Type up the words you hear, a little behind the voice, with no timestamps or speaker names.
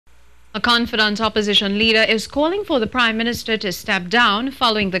A confident opposition leader is calling for the Prime Minister to step down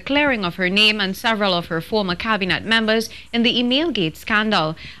following the clearing of her name and several of her former cabinet members in the Emailgate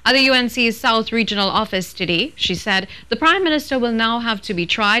scandal. At the UNC's South Regional Office today, she said the Prime Minister will now have to be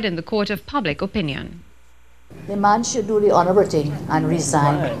tried in the court of public opinion. The man should do the honorable thing and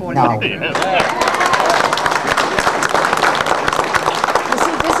resign now. You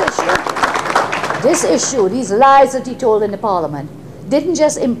see, this issue, these lies that he told in the Parliament, didn't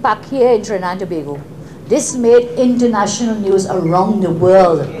just impact here in Trinidad and Tobago. This made international news around the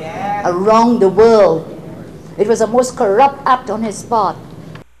world. Around the world. It was the most corrupt act on his part.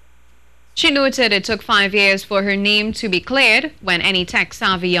 She noted it took 5 years for her name to be cleared when any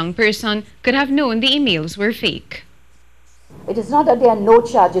tech-savvy young person could have known the emails were fake. It is not that there are no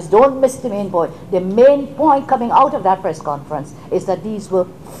charges. Don't miss the main point. The main point coming out of that press conference is that these were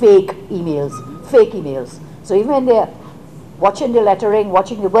fake emails. Fake emails. So even when they're watching the lettering,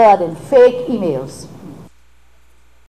 watching the word in fake emails.